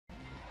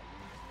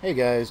Hey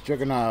guys,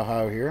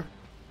 juggernaut here.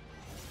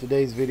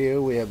 Today's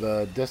video we have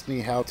a Destiny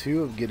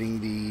how-to of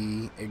getting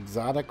the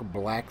exotic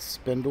Black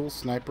Spindle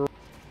sniper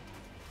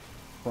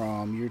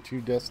from Year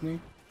 2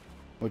 Destiny,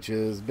 which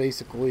is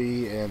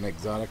basically an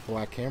exotic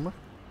black hammer.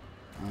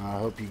 I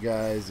hope you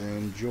guys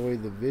enjoy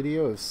the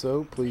video. If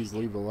so, please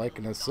leave a like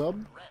and a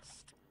sub.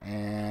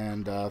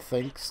 And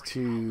thanks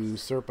to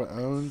Serpent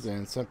Owns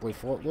and Simply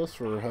Faultless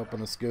for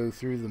helping us go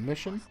through the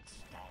mission.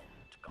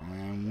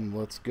 And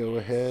let's go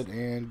ahead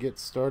and get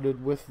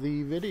started with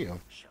the video.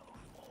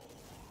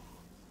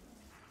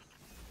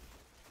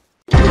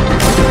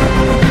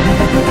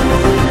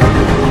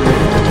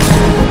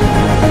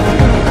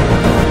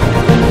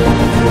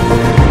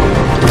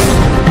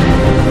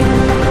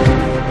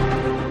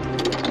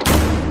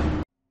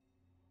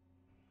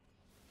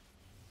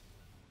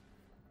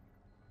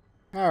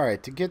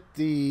 Alright, to get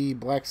the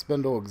Black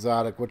Spindle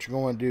exotic, what you're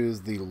going to do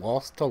is the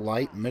Lost to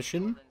Light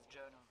mission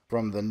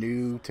from the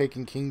new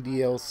Taken King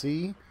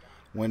DLC.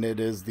 When it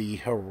is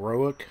the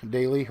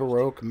daily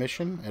heroic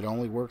mission, it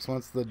only works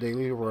once the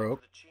daily heroic.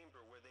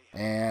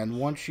 And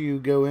once you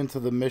go into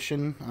the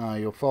mission,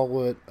 you'll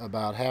follow it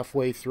about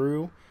halfway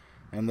through,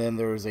 and then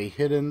there's a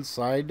hidden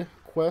side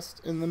quest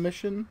in the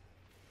mission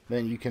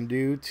that you can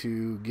do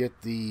to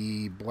get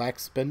the Black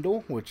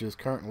Spindle, which is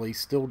currently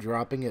still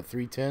dropping at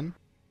 310.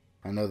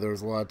 I know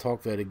there's a lot of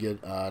talk that it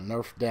get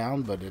nerfed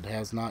down, but it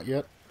has not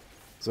yet.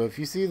 So if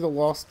you see the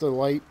Lost to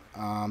Light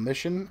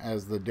mission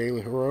as the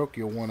daily heroic,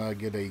 you'll want to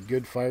get a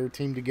good fire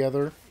team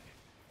together.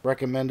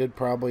 Recommended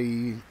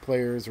probably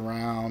players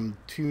around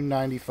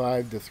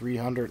 295 to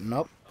 300 and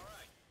up.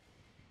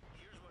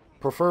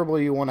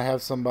 Preferably you want to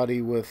have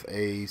somebody with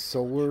a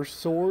solar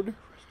sword.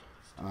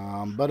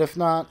 But if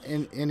not,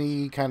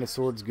 any kind of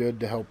sword's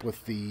good to help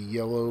with the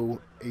yellow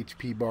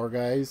HP bar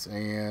guys.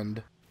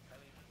 And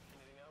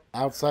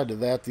outside of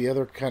that, the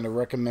other kind of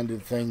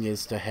recommended thing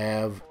is to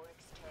have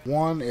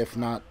one, if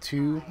not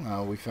two.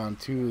 We found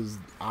two is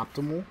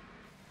optimal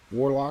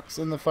warlocks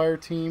in the fire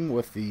team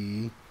with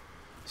the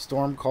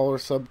Stormcaller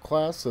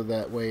subclass, so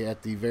that way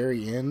at the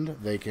very end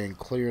they can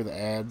clear the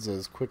ads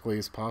as quickly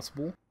as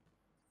possible.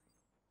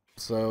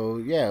 So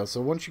yeah,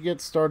 so once you get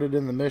started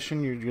in the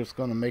mission, you're just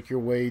going to make your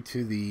way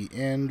to the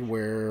end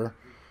where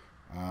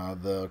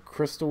the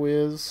crystal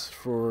is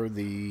for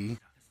the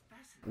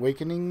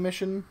awakening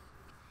mission.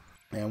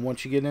 And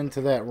once you get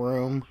into that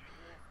room,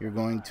 you're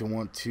going to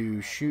want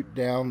to shoot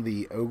down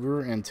the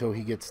ogre until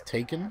he gets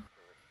taken.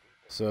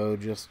 So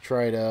just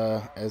try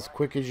to, as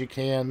quick as you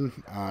can,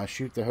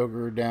 shoot the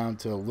ogre down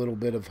to a little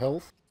bit of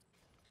health.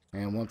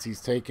 And once he's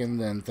taken,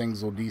 then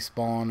things will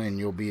despawn and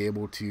you'll be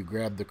able to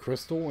grab the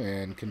crystal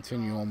and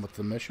continue on with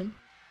the mission.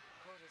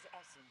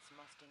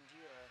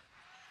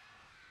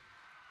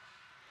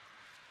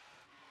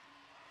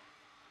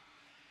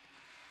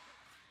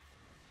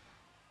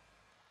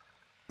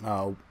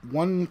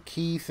 One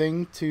key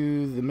thing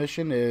to the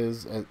mission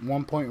is at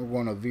one point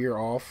we're going to veer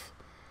off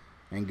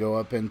and go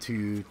up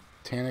into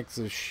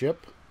Tanix's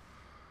ship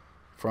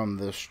from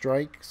the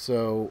strike.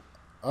 So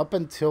up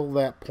until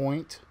that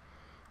point,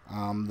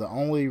 the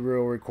only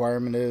real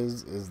requirement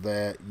is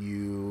that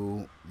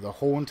the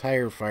whole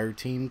entire fire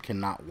team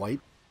cannot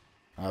wipe.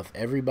 If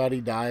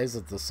everybody dies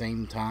at the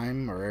same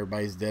time or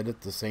everybody's dead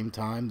at the same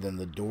time, then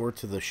the door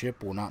to the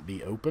ship will not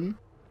be open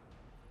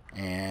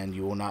and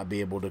you will not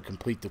be able to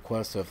complete the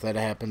quest. So if that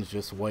happens,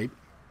 just wipe.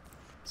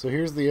 So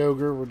here's the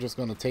ogre. We're just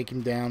going to take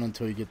him down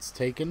until he gets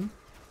taken.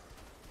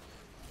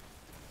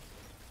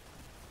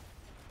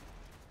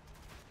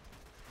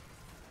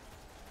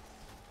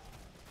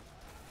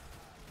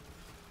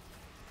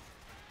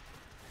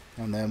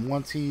 And then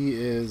once he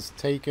is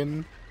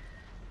taken,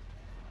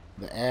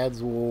 the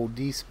ads will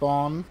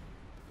despawn.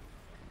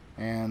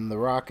 And the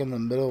rock in the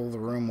middle of the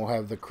room will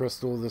have the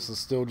crystal. This is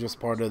still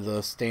just part of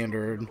the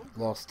standard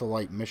Lost to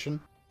Light mission.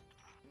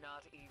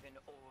 Not even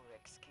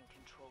Oryx can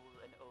control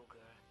an ogre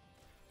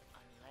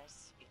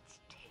unless it's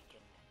taken.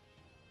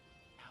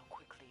 Now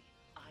quickly,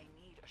 I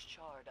need a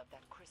shard of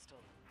that crystal.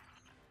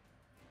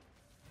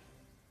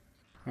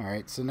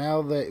 Alright, so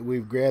now that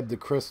we've grabbed the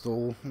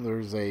crystal,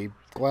 there's a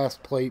glass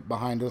plate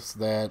behind us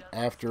that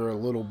after a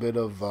little bit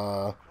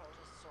of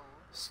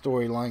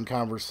storyline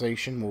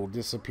conversation will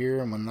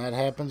disappear, and when that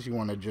happens you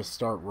want to just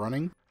start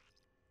running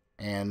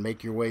and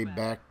make your way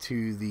back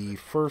to the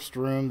first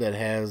room that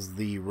has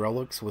the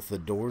relics with the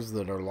doors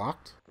that are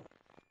locked.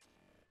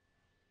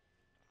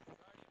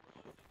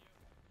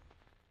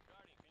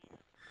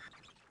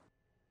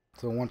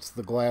 So once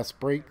the glass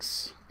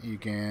breaks, you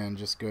can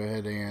just go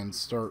ahead and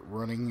start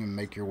running and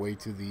make your way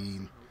to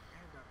the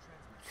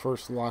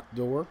first locked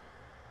door.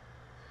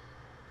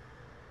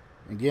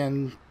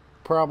 Again,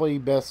 probably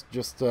best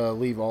just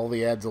leave all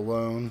the ads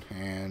alone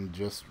and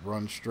just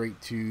run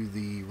straight to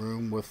the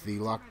room with the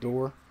locked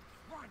door.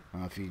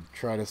 If you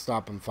try to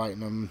stop them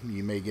fighting them,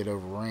 you may get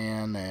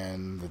overran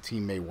and the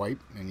team may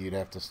wipe and you'd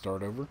have to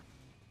start over.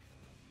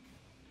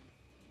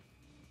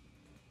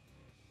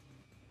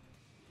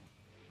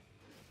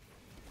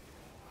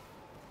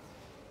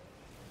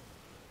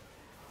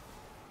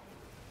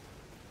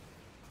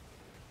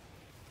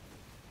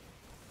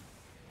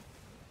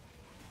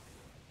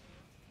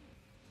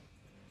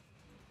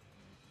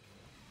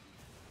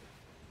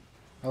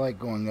 I like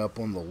going up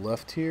on the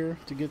left here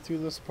to get through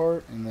this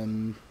part, and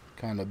then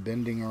kind of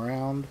bending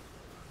around.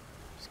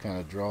 Just kind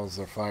of draws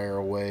their fire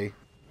away.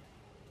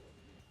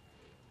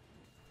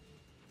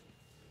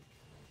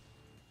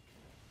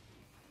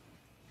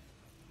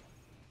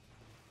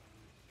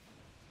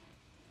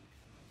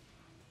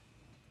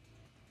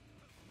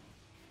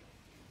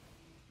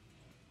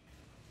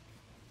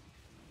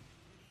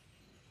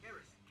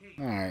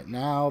 Alright,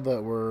 now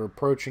that we're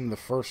approaching the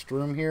first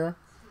room here,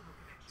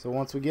 so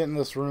once we get in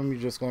this room,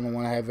 you're just going to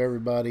want to have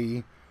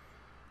everybody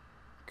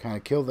kind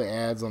of kill the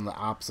adds on the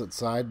opposite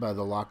side by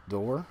the locked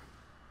door.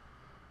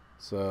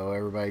 So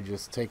everybody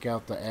just take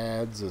out the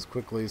adds as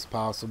quickly as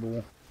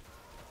possible.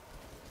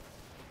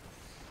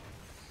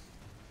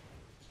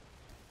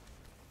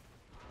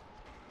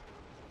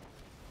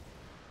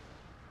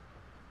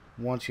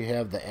 Once you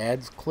have the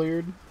adds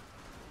cleared,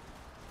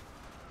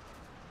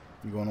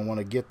 you're going to want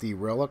to get the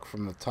relic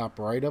from the top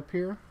right up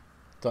here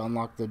to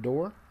unlock the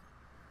door.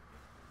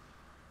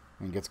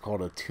 And it gets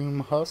called a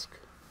tomb husk.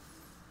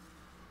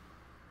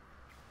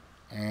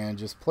 And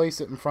just place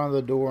it in front of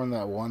the door, and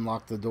that will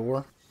unlock the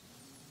door.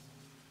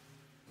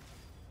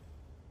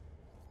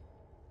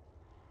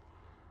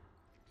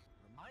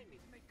 Remind me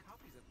to make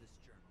copies of this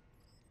journal.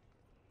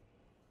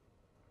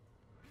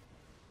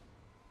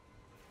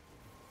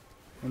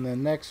 And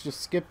then next,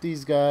 just skip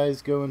these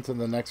guys, go into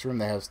the next room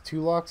that has 2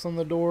 locks on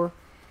the door.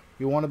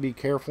 You want to be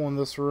careful in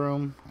this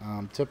room.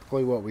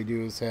 Typically what we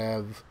do is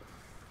have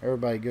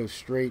everybody go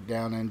straight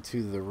down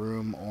into the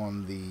room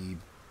on the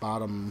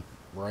bottom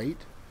right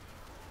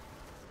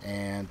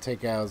and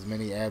take out as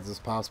many adds as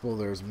possible.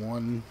 There's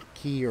one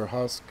key or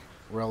husk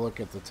relic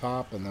at the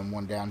top, and then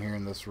one down here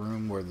in this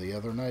room where the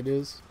other knight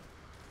is.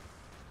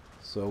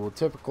 So we'll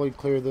typically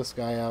clear this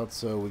guy out,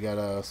 so we got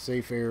a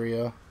safe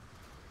area.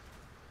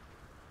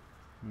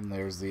 And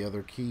there's the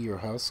other key or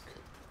husk.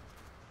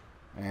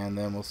 And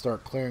then we'll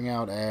start clearing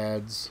out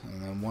adds,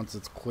 and then once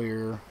it's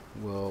clear,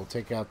 we'll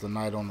take out the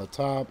knight on the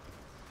top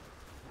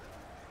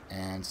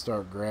and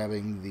start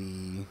grabbing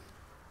the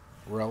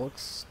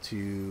relics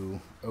to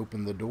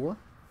open the door.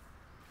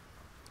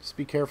 Just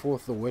be careful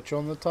with the witch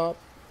on the top.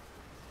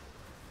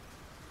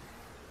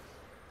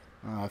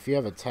 If you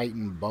have a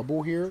Titan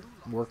bubble here,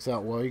 it works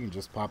out well. You can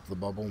just pop the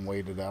bubble and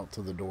wait it out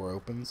till the door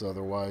opens.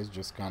 Otherwise,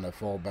 just kind of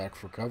fall back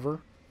for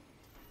cover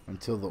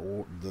until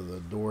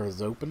the door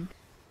is opened.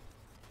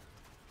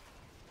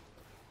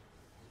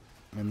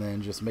 And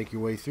then just make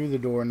your way through the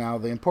door. Now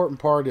the important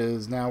part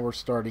is now we're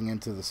starting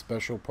into the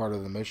special part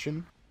of the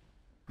mission.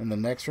 In the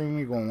next room,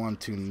 you're going to want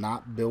to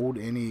not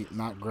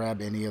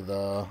grab any of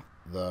the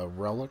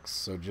relics.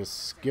 So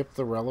just skip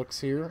the relics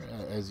here,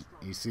 as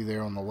you see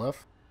there on the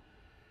left.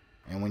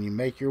 And when you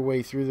make your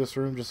way through this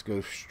room, just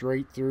go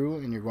straight through,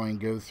 and you're going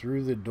to go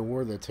through the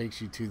door that takes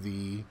you to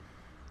the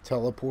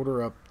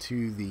teleporter up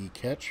to the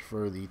catch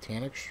for the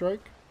Tannic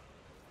Strike.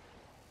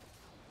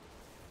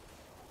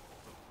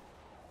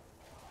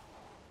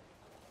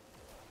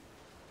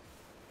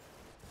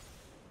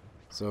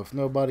 So if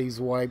nobody's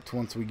wiped,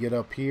 once we get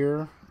up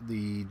here,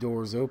 the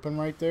door's open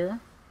right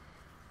there.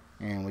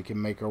 And we can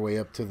make our way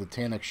up to the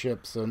Tannic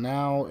ship. So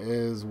now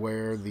is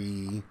where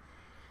the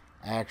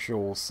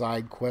actual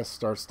side quest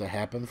starts to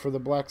happen for the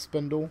Black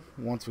Spindle.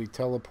 Once we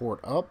teleport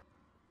up,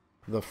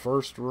 the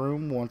first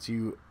room, once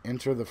you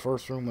enter the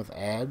first room with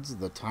adds,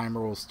 the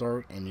timer will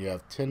start, and you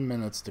have 10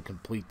 minutes to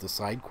complete the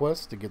side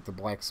quest to get the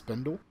Black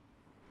Spindle.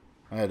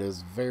 That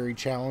is very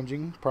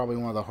challenging. Probably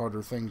one of the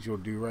harder things you'll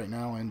do right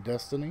now in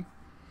Destiny.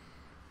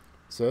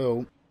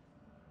 So,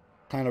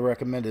 kind of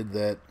recommended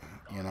that,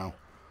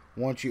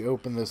 once you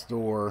open this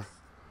door,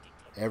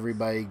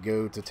 everybody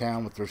go to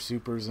town with their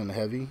supers and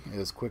heavy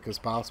as quick as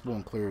possible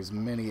and clear as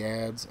many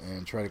adds,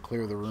 and try to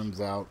clear the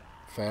rooms out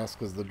fast,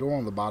 because the door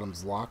on the bottom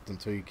is locked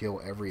until you kill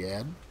every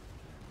add.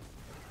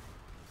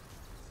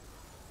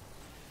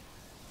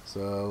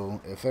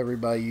 So if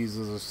everybody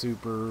uses a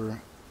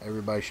super,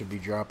 everybody should be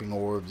dropping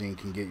orbs, and you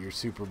can get your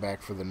super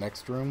back for the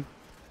next room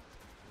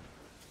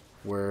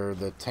where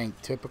the tank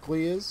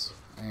typically is.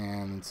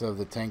 And instead of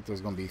the tank,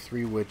 there's going to be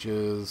 3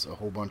 witches, a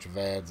whole bunch of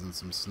adds, and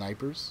some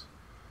snipers.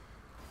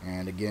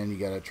 And again, you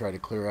got to try to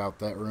clear out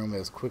that room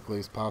as quickly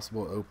as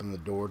possible. Open the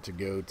door to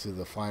go to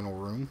the final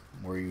room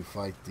where you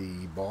fight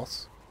the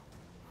boss.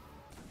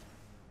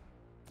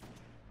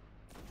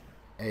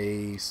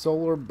 A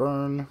solar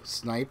burn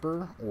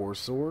sniper or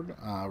sword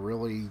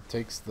really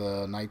takes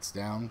the knights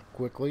down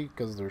quickly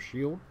because of their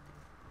shield.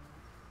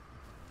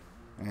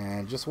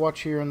 And just watch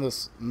here in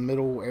this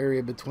middle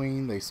area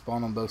between. They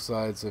spawn on both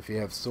sides. If you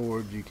have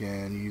swords, you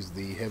can use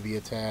the heavy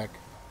attack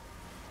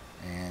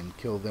and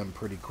kill them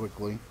pretty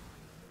quickly.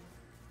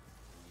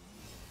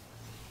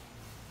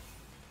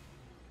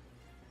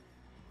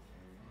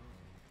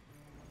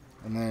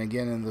 And then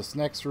again in this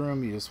next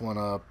room, you just want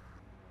to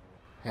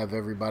have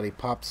everybody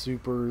pop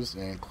supers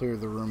and clear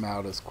the room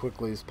out as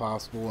quickly as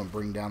possible and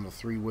bring down the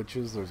 3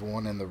 witches. There's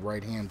one in the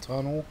right hand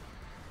tunnel,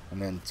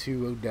 and then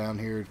 2 down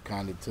here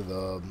kind of to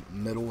the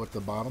middle at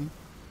the bottom.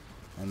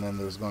 And then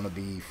there's going to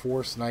be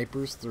 4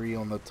 snipers, 3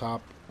 on the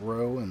top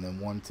row and then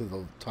 1 to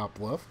the top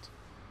left.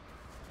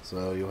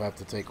 So you'll have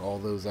to take all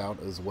those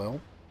out as well.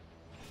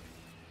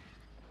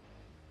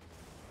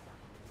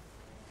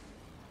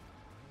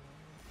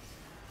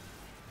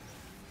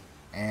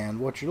 And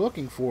what you're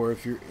looking for,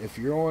 if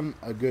you're on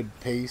a good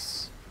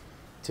pace,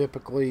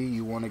 typically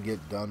you want to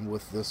get done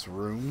with this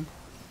room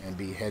and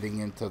be heading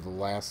into the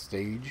last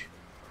stage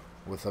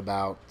with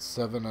about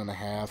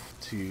 7.5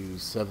 to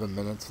 7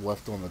 minutes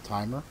left on the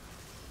timer.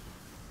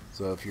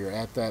 So if you're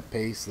at that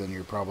pace, then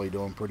you're probably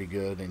doing pretty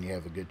good and you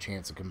have a good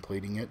chance of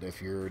completing it.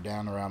 If you're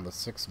down around the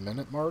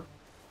 6-minute mark,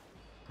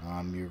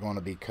 you're going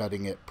to be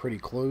cutting it pretty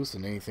close,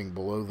 and anything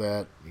below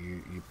that,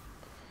 you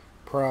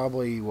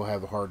probably will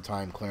have a hard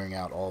time clearing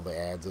out all the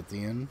ads at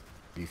the end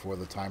before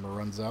the timer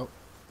runs out.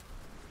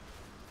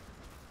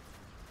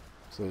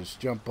 So just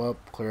jump up,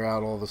 clear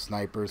out all the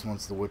snipers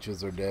once the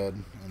witches are dead,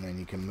 and then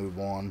you can move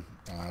on.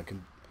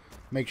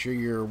 Make sure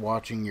you're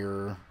watching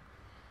your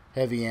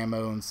heavy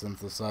ammo and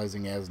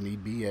synthesizing as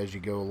need be as you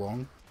go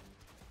along.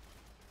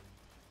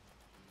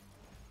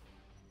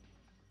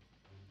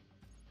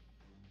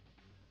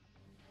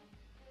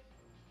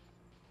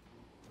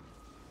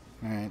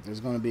 Alright, there's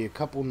going to be a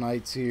couple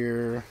knights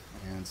here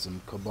and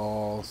some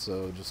cabal,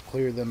 so just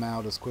clear them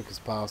out as quick as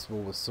possible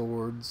with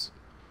swords.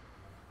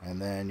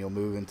 And then you'll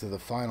move into the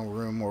final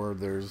room where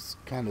there's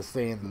kind of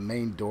stay in the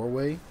main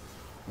doorway.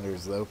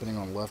 There's the opening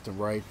on the left and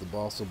right. The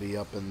boss will be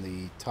up in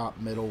the top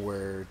middle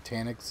where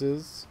Tanix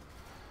is.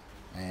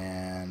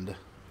 And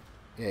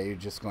yeah, you're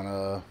just going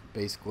to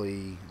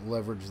basically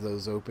leverage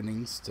those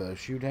openings to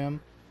shoot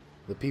him.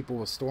 The people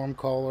with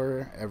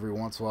Stormcaller, every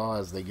once in a while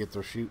as they get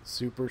their shoot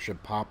super,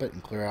 should pop it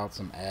and clear out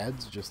some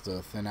ads just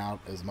to thin out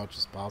as much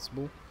as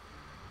possible.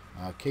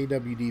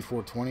 KWD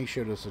 420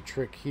 showed us a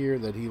trick here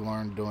that he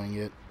learned doing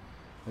it.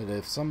 That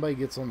if somebody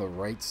gets on the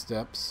right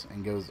steps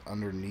and goes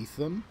underneath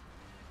them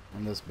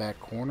in this back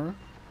corner,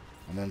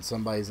 and then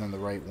somebody's in the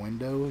right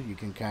window, you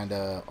can kind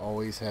of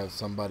always have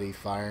somebody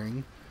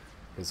firing,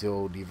 because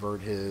he'll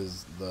divert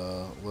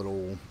the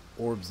little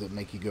orbs that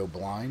make you go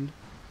blind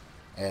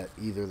at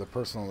either the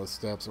person on the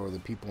steps or the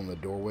people in the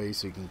doorway,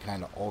 so you can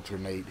kind of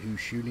alternate who's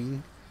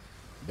shooting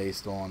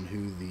based on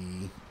who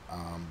the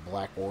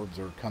black orbs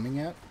are coming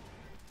at.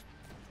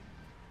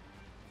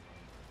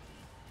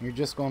 You're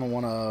just going to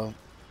want to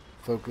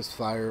focus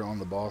fire on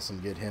the boss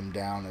and get him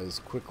down as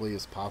quickly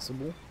as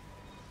possible.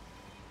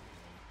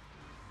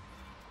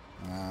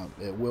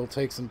 It will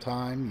take some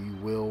time.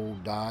 You will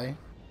die.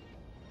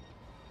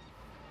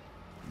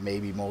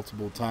 Maybe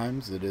multiple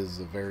times. It is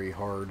a very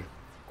hard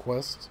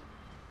quest.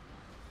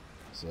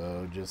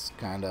 So just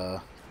kind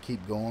of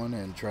keep going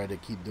and try to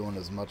keep doing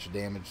as much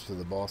damage to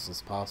the boss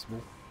as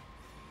possible.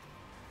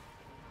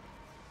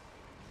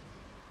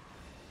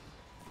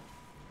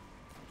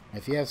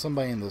 If you have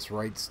somebody in this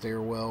right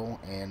stairwell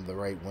and the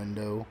right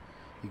window,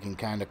 you can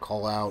kind of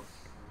call out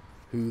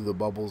who the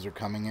bubbles are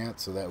coming at,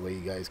 so that way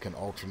you guys can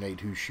alternate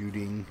who's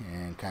shooting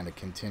and kind of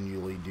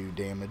continually do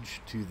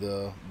damage to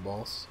the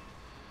boss.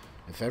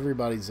 If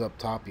everybody's up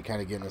top, you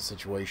kind of get in a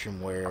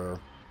situation where,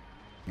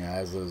 you know,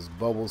 as those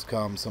bubbles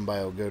come,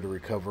 somebody will go to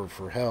recover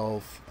for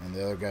health, and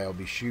the other guy will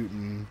be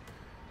shooting,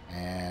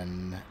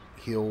 and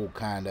he'll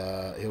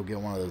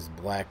get one of those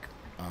black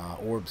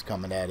orbs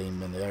coming at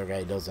him, and the other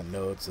guy doesn't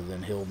know it, so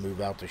then he'll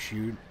move out to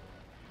shoot,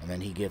 and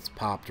then he gets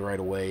popped right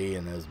away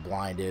and is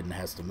blinded and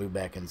has to move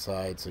back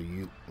inside, so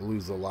you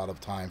lose a lot of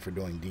time for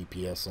doing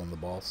DPS on the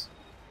boss.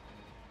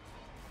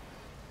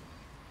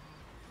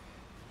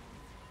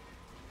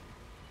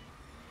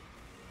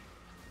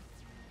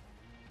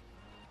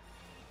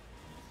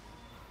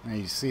 And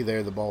you see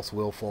there the boss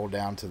will fall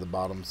down to the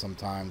bottom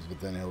sometimes,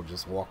 but then he'll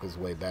just walk his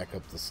way back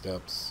up the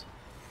steps.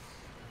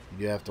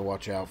 You have to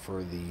watch out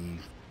for the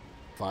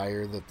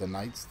fire that the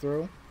knights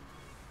throw.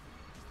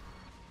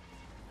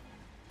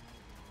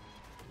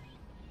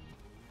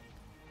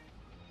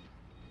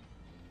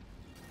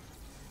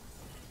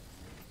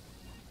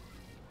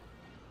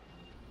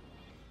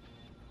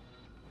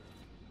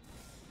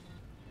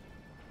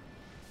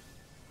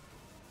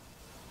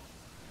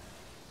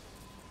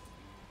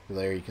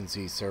 There you can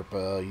see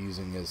Serpa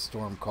using his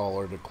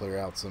Stormcaller to clear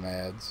out some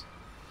ads.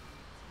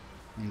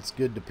 And it's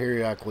good to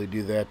periodically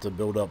do that to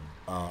build up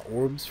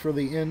orbs for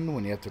the end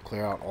when you have to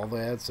clear out all the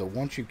ads. So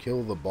once you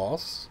kill the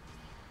boss,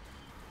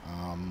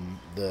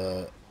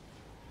 the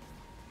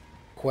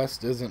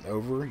quest isn't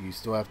over. You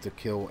still have to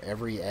kill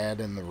every ad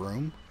in the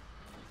room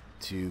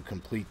to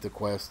complete the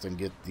quest and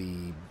get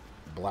the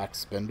Black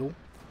Spindle.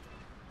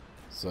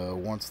 So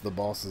once the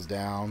boss is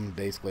down,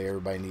 basically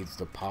everybody needs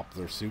to pop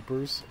their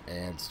supers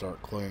and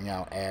start clearing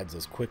out ads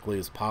as quickly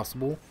as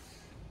possible.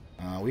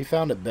 We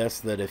found it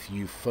best that if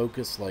you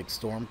focus like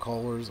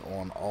Stormcallers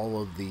on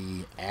all of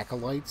the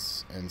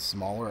acolytes and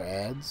smaller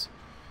ads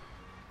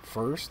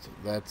first,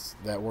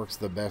 that works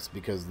the best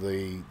because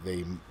they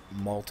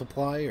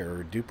multiply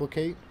or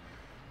duplicate.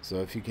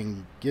 So if you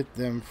can get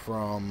them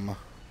from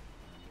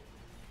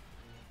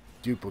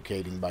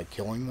duplicating by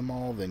killing them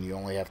all, then you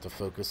only have to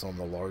focus on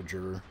the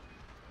larger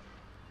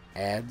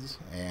ads,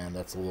 and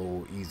that's a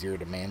little easier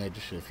to manage.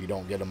 If you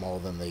don't get them all,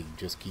 then they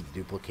just keep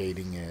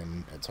duplicating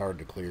and it's hard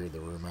to clear the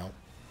room out.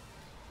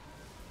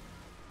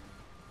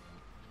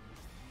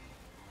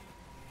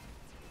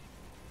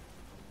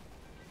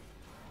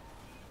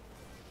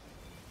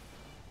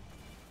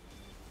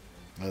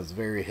 It's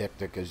very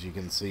hectic, as you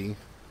can see.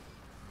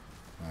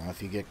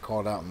 If you get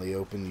caught out in the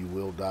open, you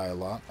will die a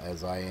lot,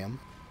 as I am.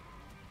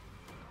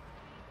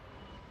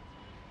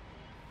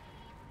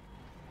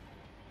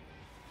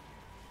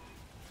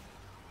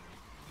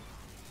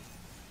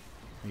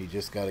 You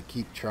just got to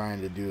keep trying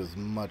to do as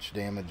much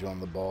damage on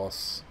the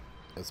boss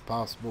as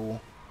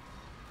possible.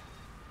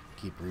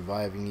 Keep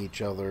reviving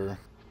each other.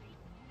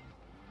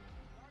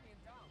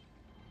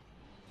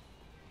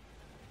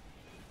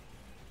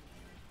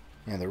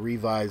 And the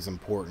revive is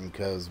important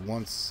because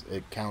once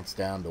it counts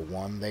down to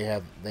 1,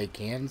 they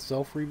can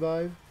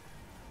self-revive,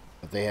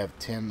 but they have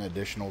 10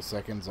 additional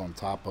seconds on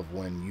top of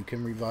when you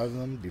can revive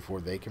them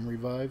before they can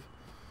revive.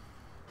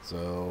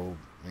 So,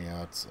 you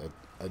know, it's an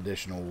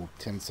additional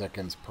 10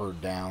 seconds per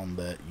down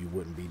that you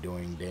wouldn't be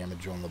doing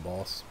damage on the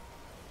boss.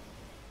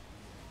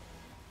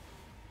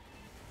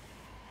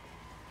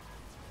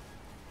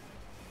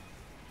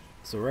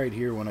 So right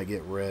here, when I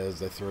get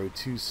res, I throw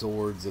 2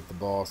 swords at the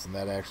boss, and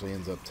that actually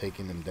ends up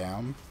taking him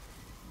down.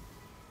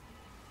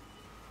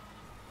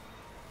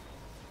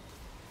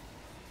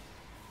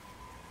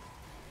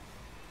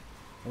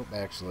 Oh,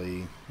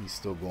 actually, he's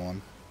still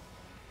going.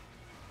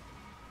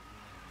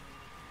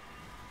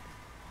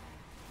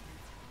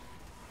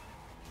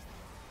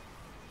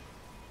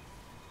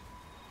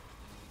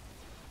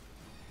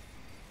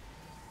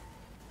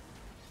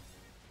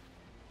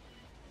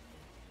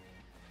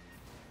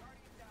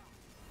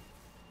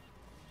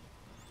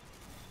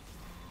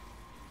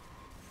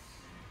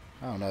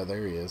 Oh no,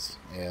 there he is.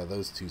 Yeah,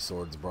 those 2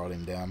 swords brought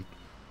him down.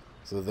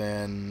 So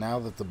then, now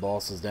that the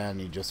boss is down,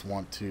 you just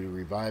want to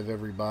revive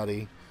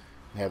everybody,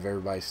 have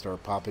everybody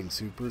start popping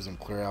supers, and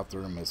clear out the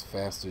room as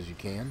fast as you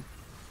can.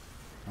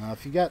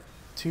 If you got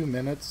 2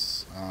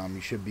 minutes,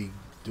 you should be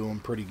doing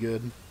pretty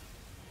good.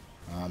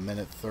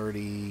 Minute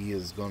 30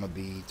 is going to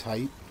be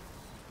tight.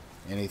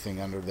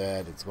 Anything under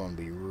that, it's going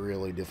to be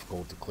really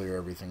difficult to clear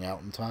everything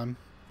out in time.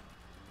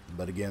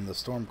 But again, the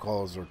storm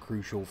calls are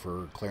crucial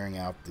for clearing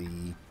out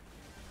the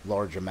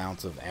large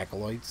amounts of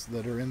acolytes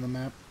that are in the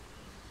map,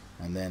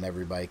 and then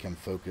everybody can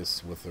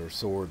focus with their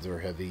swords or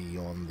heavy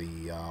on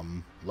the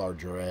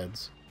larger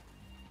adds.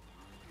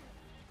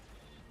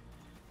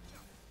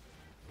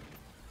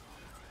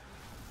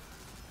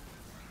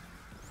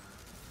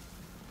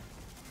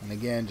 And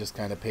again, just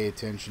kind of pay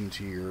attention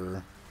to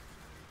your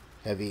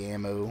heavy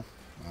ammo,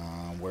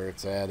 where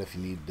it's at. If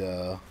you need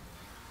to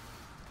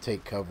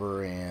take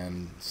cover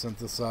and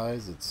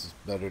synthesize, it's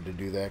better to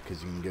do that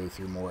because you can go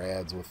through more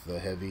adds with the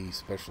heavy,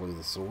 especially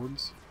the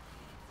swords.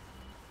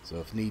 So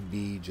if need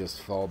be,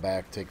 just fall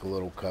back, take a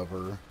little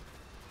cover.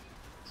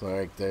 So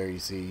right there you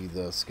see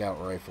the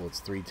scout rifle, it's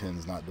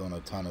 310's not doing a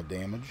ton of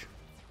damage.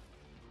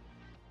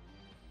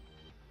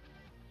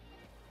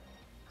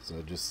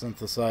 So just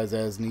synthesize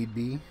as need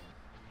be.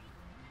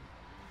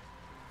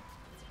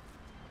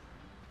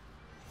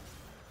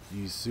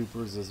 Use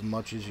supers as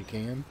much as you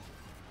can.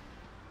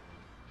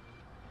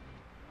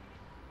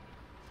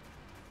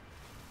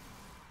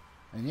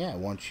 And yeah,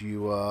 once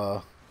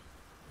you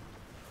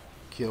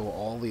kill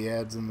all the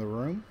adds in the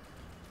room,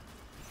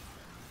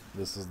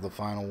 this is the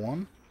final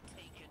one.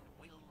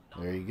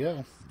 There you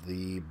go.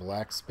 The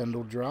Black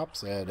Spindle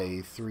drops at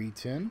a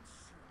 310.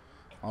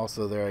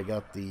 Also there I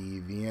got the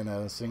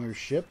Vienna Singer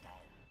ship,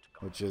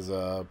 which is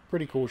a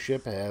pretty cool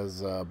ship. It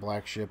has a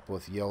black ship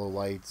with yellow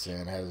lights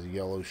and has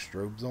yellow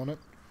strobes on it.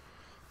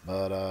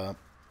 But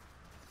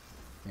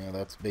you know,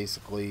 that's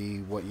basically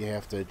what you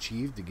have to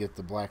achieve to get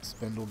the Black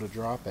Spindle to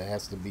drop. It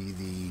has to be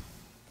the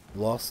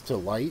Lost to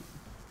Light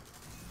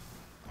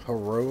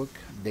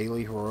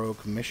daily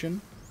heroic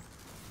mission.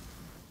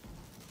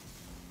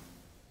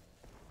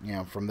 You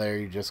know, from there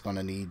you're just going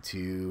to need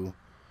to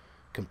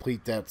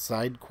complete that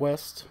side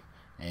quest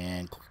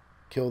and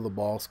kill the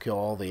boss, kill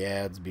all the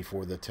adds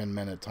before the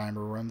 10-minute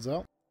timer runs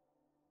out.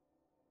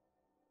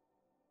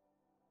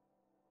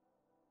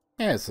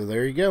 Yeah, so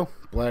there you go.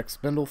 Black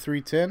Spindle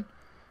 310.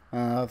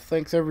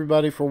 Thanks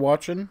everybody for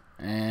watching,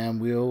 and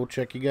we'll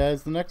check you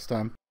guys the next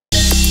time.